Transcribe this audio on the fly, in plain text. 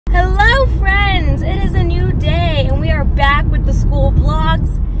Hello friends, it is a new day and we are back with the school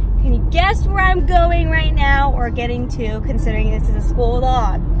vlogs. Can you guess where I'm going right now or getting to, considering this is a school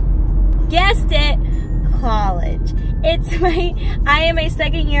vlog? Guessed it, college. I am a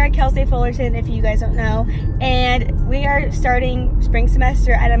second year at Cal State Fullerton, if you guys don't know, and we are starting spring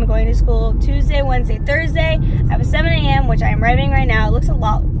semester and I'm going to school Tuesday, Wednesday, Thursday. I have a 7 a.m. which I am arriving right now. It looks a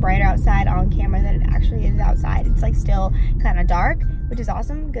lot brighter outside on camera than it actually is outside. It's like still kind of dark, which is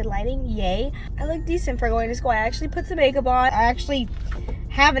awesome. Good lighting, yay. I look decent for going to school. I actually put some makeup on. I actually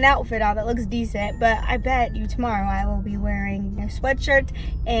have an outfit on that looks decent, but I bet you tomorrow I will be wearing a sweatshirt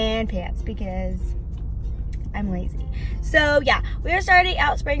and pants because I'm lazy. So yeah, we are starting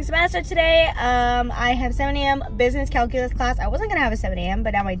out spring semester today. I have 7 a.m. business calculus class. I wasn't gonna have a 7 a.m.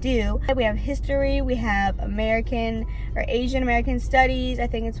 but now I do. We have history, we have American or Asian American studies, I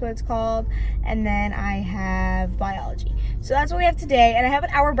think it's what it's called, and then I have biology. So that's what we have today, and I have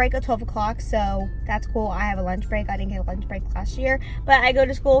an hour break at 12 o'clock, so that's cool. I have a lunch break. I didn't get a lunch break last year, but I go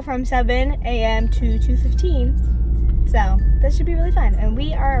to school from 7 a.m. to 2:15. So that should be really fun. And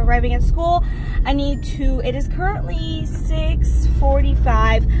we are arriving at school. It is currently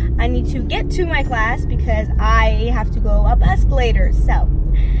 6:45. I need to get to my class because I have to go up escalators. So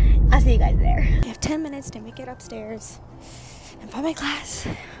I'll see you guys there. I have 10 minutes to make it upstairs and find my class.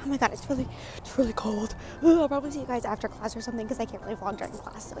 Oh my God, it's really cold. I'll probably see you guys after class or something because I can't really vlog during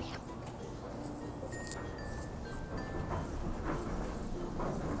class, so yeah.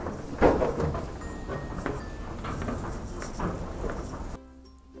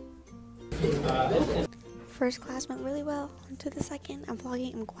 First class went really well. On to the second. I'm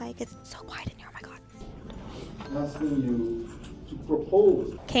vlogging. I'm quiet because it's so quiet in here. Oh my God. Asking you to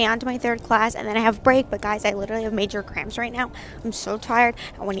propose. Okay, on to my third class, and then I have break. But guys, I literally have major cramps right now. I'm so tired.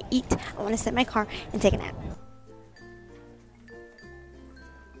 I want to eat. I want to sit in my car and take a nap.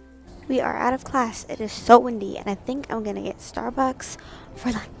 We are out of class. It is so windy, and I think I'm gonna get Starbucks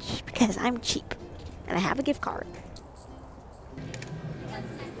for lunch because I'm cheap and I have a gift card.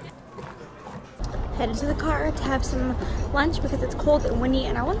 Headed to the car to have some lunch because it's cold and windy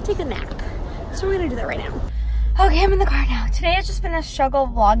and I want to take a nap. So we're gonna do that right now. Okay, I'm in the car now. Today has just been a struggle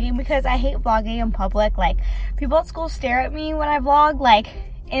vlogging because I hate vlogging in public. Like, people at school stare at me when I vlog, and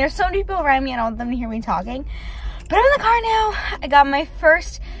there's so many people around me and I don't want them to hear me talking. But I'm in the car now. I got my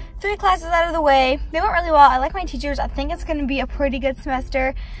first 3 classes out of the way. They went really well. I like my teachers. I think it's gonna be a pretty good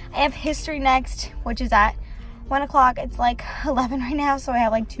semester. I have history next, which is at 1 o'clock. It's like 11 right now, so I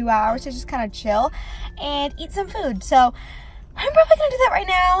have like 2 hours to just kind of chill and eat some food. So I'm probably gonna do that right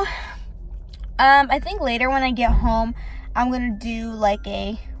now. I think later when I get home, I'm gonna do like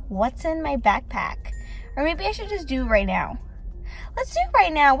a what's in my backpack, or maybe I should just do it right now. Let's do it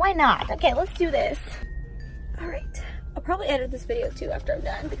right now. Why not? Okay, let's do this. All right, I'll probably edit this video too after I'm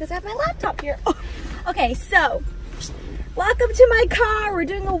done because I have my laptop here. Oh. Okay, so welcome to my car. We're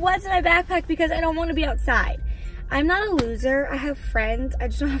doing a what's in my backpack because I don't want to be outside. I'm not a loser. I have friends. I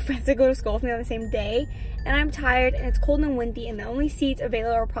just don't have friends that go to school with me on the same day. And I'm tired and it's cold and windy and the only seats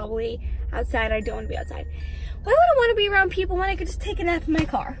available are probably outside. I don't want to be outside. Why would I want to be around people when I could just take a nap in my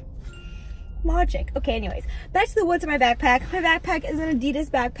car? Logic. Okay, anyways. Back to the what's in my backpack. My backpack is an Adidas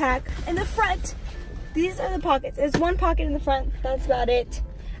backpack. In the front, these are the pockets. There's one pocket in the front. That's about it.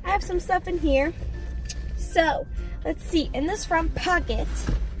 I have some stuff in here. So, let's see. In this front pocket,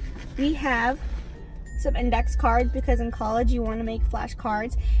 we have some index cards because in college you want to make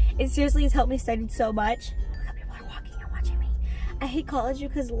flashcards. It seriously has helped me study so much. Look how people are walking and watching me. I hate college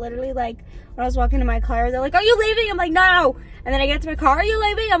because literally, like, when I was walking to my car, they're like, "Are you leaving?" I'm like, "No." And then I get to my car, "Are you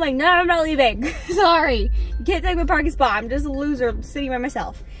leaving?" I'm like, "No, I'm not leaving." Sorry, you can't take my parking spot. I'm just a loser sitting by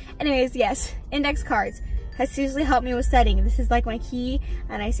myself. Anyways, yes, index cards has seriously helped me with studying. This is like my key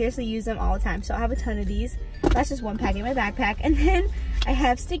and I seriously use them all the time. So I have a ton of these. That's just one pack in my backpack. And then I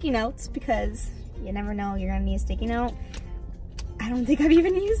have sticky notes because you never know, you're gonna need a sticky note. I don't think I've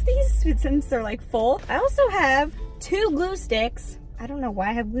even used these since they're like full. I also have 2 glue sticks. I don't know why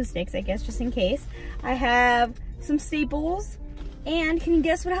I have glue sticks, I guess just in case. I have some staples, and can you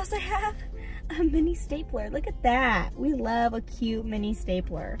guess what else I have? A mini stapler. Look at that. We love a cute mini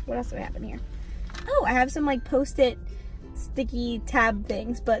stapler. What else do I have in here? Oh, I have some like post-it sticky tab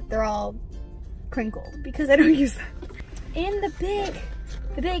things, but they're all crinkled because I don't use them. In the big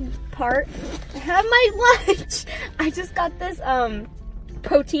part, I have my lunch. I just got this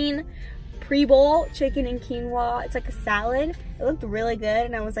protein pre-bowl chicken and quinoa. It's like a salad. It looked really good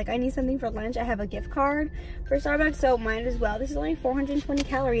and I was like, I need something for lunch. I have a gift card for Starbucks, so might as well. This is only 420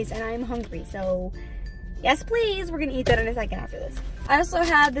 calories and I'm hungry, so Yes, please. We're gonna eat that in a second after this. I also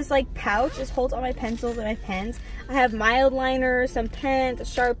have this like pouch. This holds all my pencils and my pens. I have mild liners, some pens, a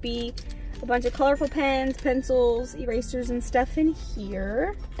Sharpie, a bunch of colorful pens, pencils, erasers, and stuff in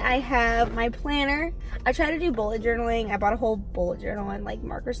here. I have my planner. I try to do bullet journaling. I bought a whole bullet journal and like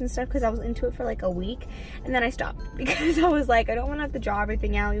markers and stuff because I was into it for like a week, and then I stopped because I was like, I don't want to have to draw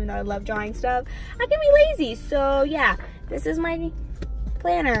everything out, even though I love drawing stuff. I can be lazy. So yeah, this is my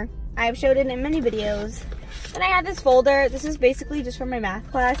planner. I've showed it in many videos. Then I have this folder. This is basically just for my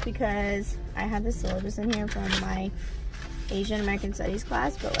math class because I have this syllabus in here from my Asian American Studies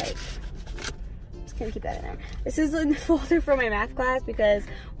class, but like, just gonna keep that in there. This is in the folder for my math class because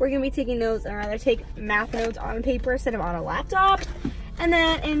we're gonna be taking notes, and I'd rather take math notes on paper instead of on a laptop. And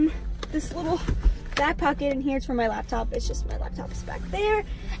then in this little back pocket in here, it's for my laptop. It's just my laptop's back there.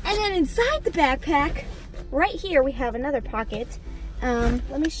 And then inside the backpack, right here, we have another pocket.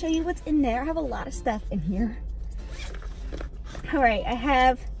 Let me show you what's in there. I have a lot of stuff in here. All right, I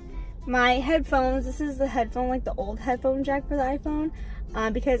have my headphones. This is the headphone, like the old headphone jack for the iPhone,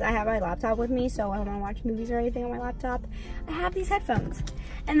 because I have my laptop with me, so I don't want to watch movies or anything on my laptop. I have these headphones.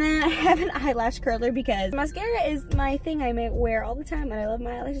 And then I have an eyelash curler because mascara is my thing I might wear all the time, and I love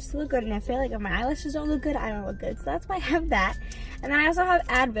my eyelashes to look good, and I feel like if my eyelashes don't look good, I don't look good. So that's why I have that. And then I also have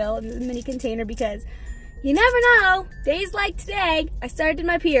Advil in this mini container because you never know, days like today, I started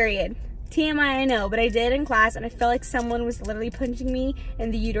my period. TMI, I know, but I did in class, and I felt like someone was literally punching me in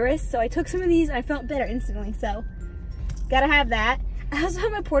the uterus. So I took some of these and I felt better instantly, so gotta have that. I also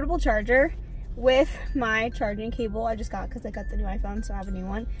have my portable charger with my charging cable I just got because I got the new iPhone, so I have a new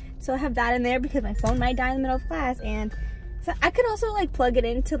one. So I have that in there because my phone might die in the middle of class, and so I could also like plug it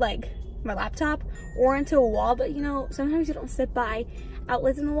into like my laptop or into a wall, but you know, sometimes you don't sit by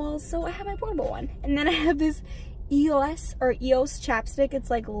outlets in the walls, so I have my portable one. And then I have this EOS chapstick. It's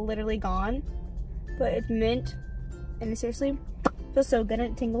like literally gone, but it's mint, and it seriously feels so good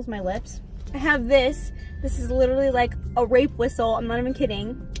and it tingles my lips. I have this. This is literally like a rape whistle. I'm not even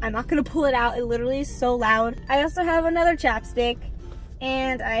kidding. I'm not gonna pull it out. It literally is so loud. I also have another chapstick,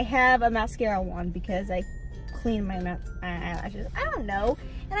 and I have a mascara wand because I clean my eyelashes. I don't know.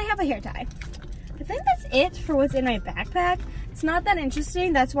 And I have a hair tie. I think that's it for what's in my backpack. It's not that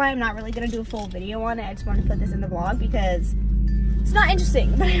interesting. That's why I'm not really gonna do a full video on it. I just want to put this in the vlog because it's not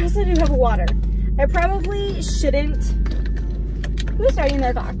interesting. But I also do have water. I probably shouldn't. Who's starting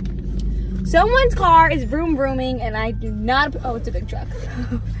their car? Someone's car is vroom vrooming, and I do not. Oh, it's a big truck.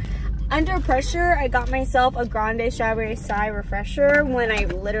 Under pressure, I got myself a Grande Strawberry Sigh refresher when I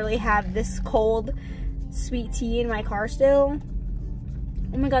literally have this cold sweet tea in my car still.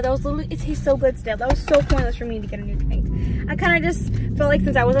 Oh my god, that was literally, it tastes so good still. That was so pointless for me to get a new drink. I kind of just felt like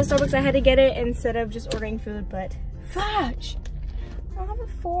since I was at Starbucks, I had to get it instead of just ordering food, but fudge. I don't have a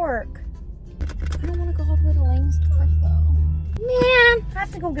fork. I don't want to go all the way to Langsdorff though. Man, I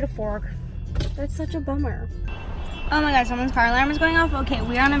have to go get a fork. That's such a bummer. Oh my god, someone's car alarm is going off. Okay,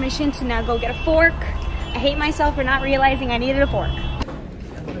 we are on a mission to now go get a fork. I hate myself for not realizing I needed a fork.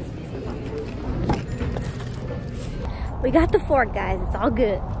 We got the fork, guys. It's all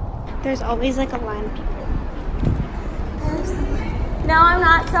good. There's always like a line of people. No, I'm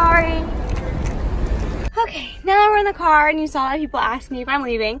not sorry. Okay, now that we're in the car and you saw that people ask me if I'm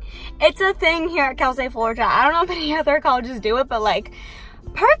leaving, it's a thing here at Cal State Florida. I don't know if any other colleges do it, but like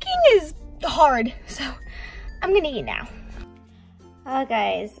parking is hard. So I'm gonna eat now.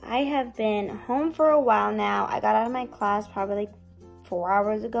 Guys, I have been home for a while now. I got out of my class probably like 4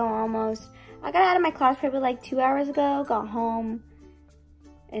 hours ago almost. I got out of my class probably like 2 hours ago, got home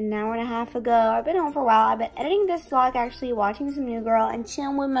an hour and a half ago. I've been home for a while. I've been editing this vlog actually, watching some New Girl, and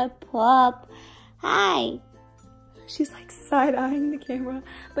chilling with my pup. Hi. She's like side-eyeing the camera.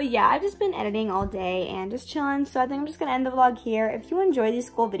 But yeah, I've just been editing all day and just chilling. So I think I'm just gonna end the vlog here. If you enjoy these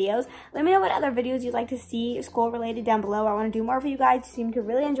school videos, let me know what other videos you'd like to see school related down below. I want to do more for you guys. You seem to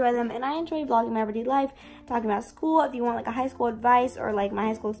really enjoy them, and I enjoy vlogging my everyday life, talking about school. If you want like a high school advice or like my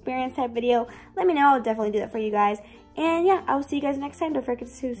high school experience type video, let me know. I'll definitely do that for you guys. And yeah, I will see you guys next time. Don't forget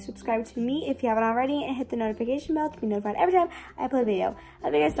to subscribe to me if you haven't already, and hit the notification bell to be notified every time I upload a video. I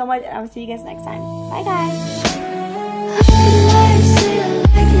love you guys so much, and I will see you guys next time. Bye guys.